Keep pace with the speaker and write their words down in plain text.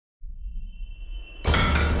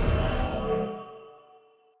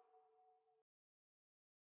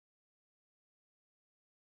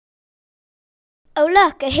Oh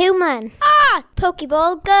look, a human! Ah!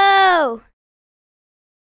 Pokeball, go!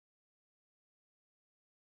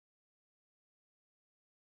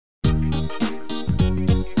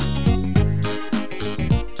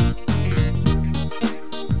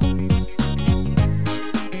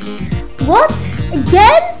 What?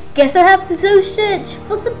 Again? Guess I have to go search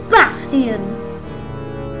for Sebastian.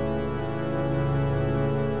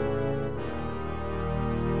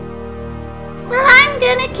 Well, I'm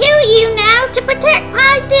gonna kill you now to protect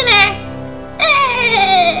my dinner.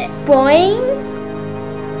 Boing.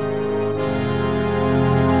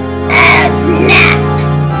 Oh, snap!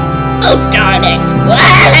 Oh, darn it.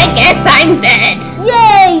 Well, I guess I'm dead.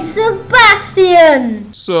 Yay,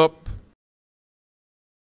 Sebastian! Sup?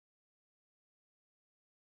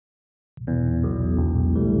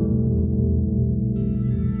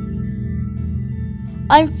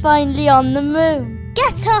 I'm finally on the moon.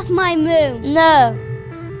 Get off my moon! No!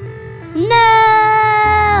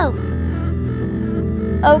 No!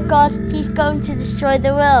 Oh God, he's going to destroy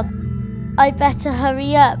the world. I better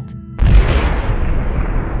hurry up.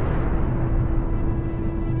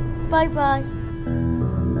 Bye-bye.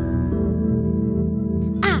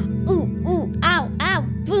 Ah! Ooh! Ooh! Ow! Ow!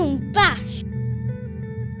 Boom! Bash!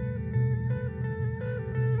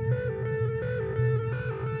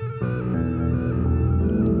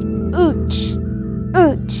 Ouch!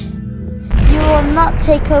 Ouch! You will not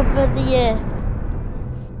take over the earth.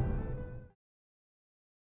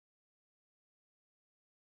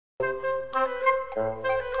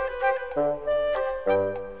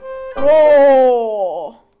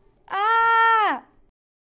 Oh! Ah!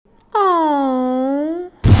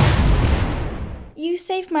 Oh! You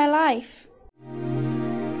saved my life.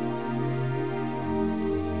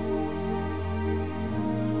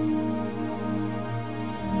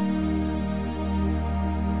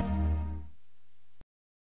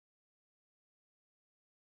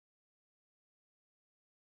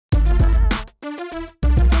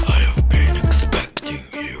 I have been expecting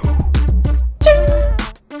you.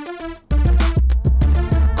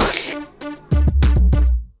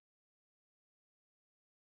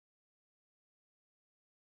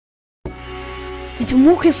 We've been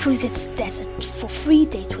walking through this desert for 3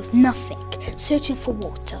 days with nothing, searching for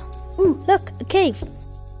water. Ooh, look, a cave.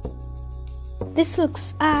 This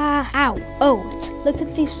looks, old. Look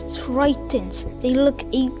at these tritons. They look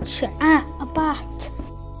ancient. A bat.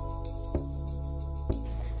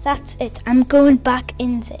 That's it. I'm going back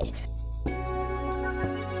in there.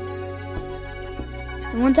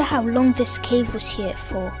 I wonder how long this cave was here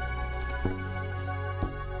for.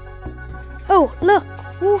 Oh, look,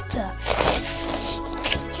 water.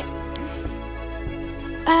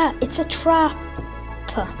 It's a trap.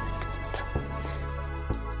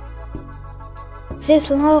 There's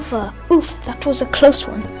lava. Oof, that was a close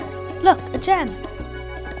one. Look, a gem.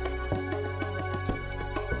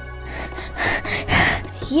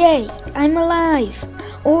 Yay, I'm alive.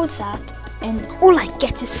 All that, and all I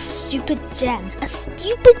get is a stupid gem. A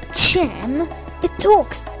stupid gem? It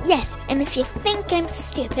talks. Yes, and if you think I'm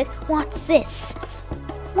stupid, what's this?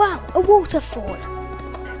 Wow, a waterfall.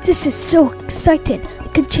 This is so exciting.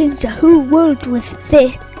 I can change the whole world with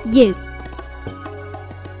you.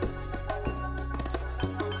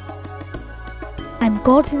 I'm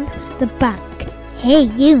guarding the bank. Hey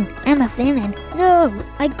you, I'm a villain. No,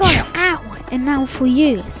 I got it. Ow! And now for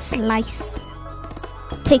you, Slice.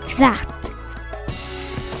 Take that.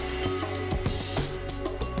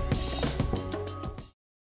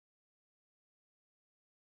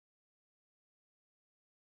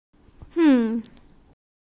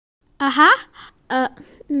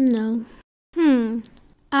 No.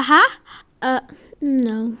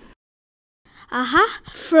 No.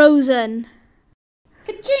 Frozen.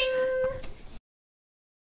 Ka-ching!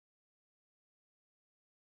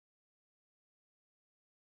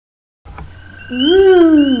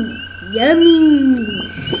 Yummy!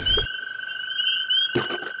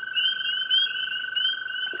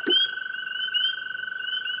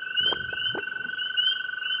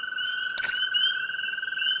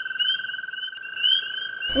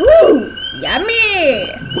 Ooh,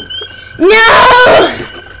 yummy! No!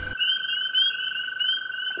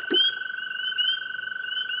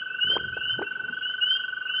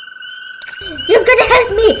 You've got to help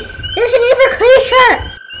me! There's an evil creature!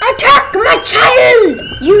 Attack my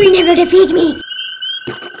child! You will never defeat me!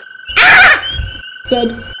 Ah! Dead.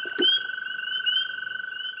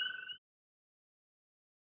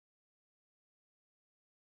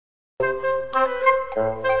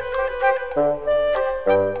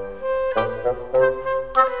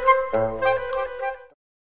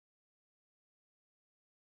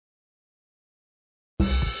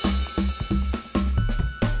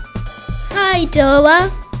 Dora.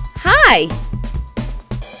 Hi.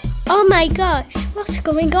 Oh my gosh, what's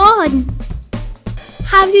going on?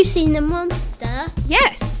 Have you seen the monster?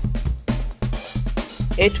 Yes.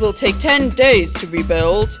 It will take 10 days to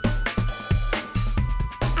rebuild.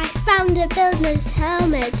 I found a builder's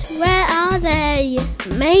helmet. Where are they?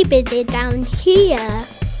 Maybe they're down here.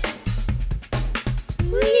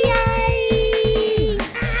 Whee!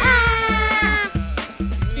 Ah!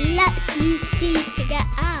 Let's use these to get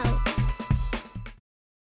out.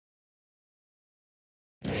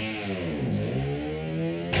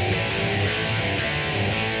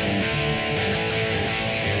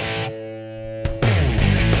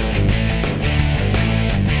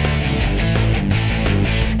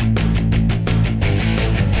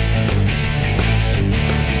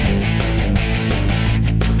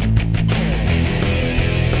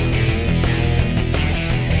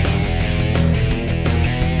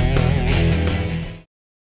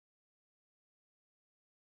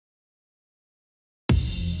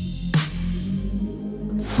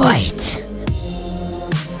 Fight!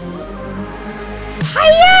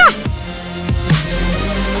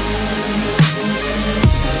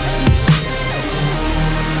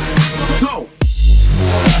 Go!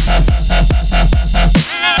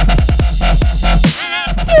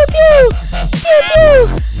 Pew pew! Pew pew!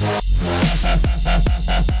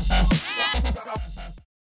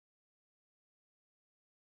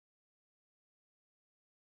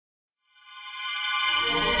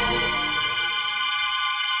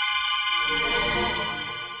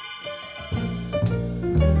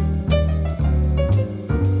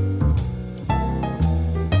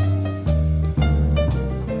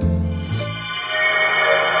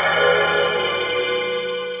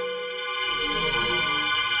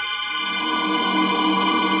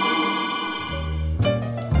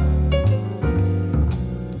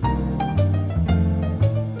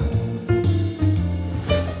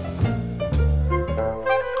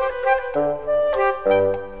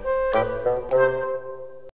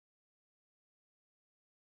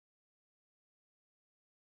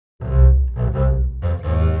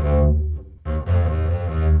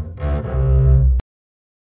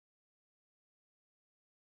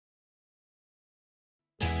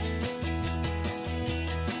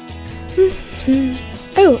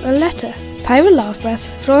 Oh, a letter. Pyro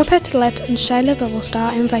Lovebreath, Flora Petalette and Shyla Bubblestar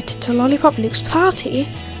are invited to Lollipop Luke's party.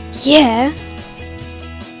 Yeah.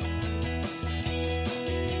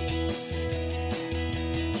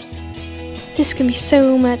 This can be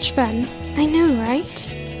so much fun. I know, right?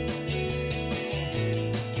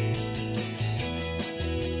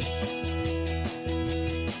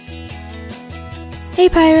 Hey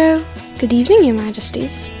Pyro. Good evening, Your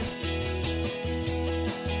Majesties.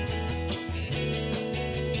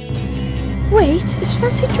 Wait, is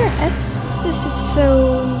Fancy dress? This is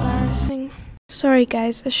so embarrassing. Sorry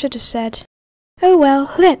guys, I should have said. Oh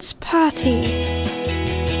well, let's party.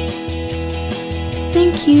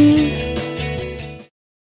 Thank you.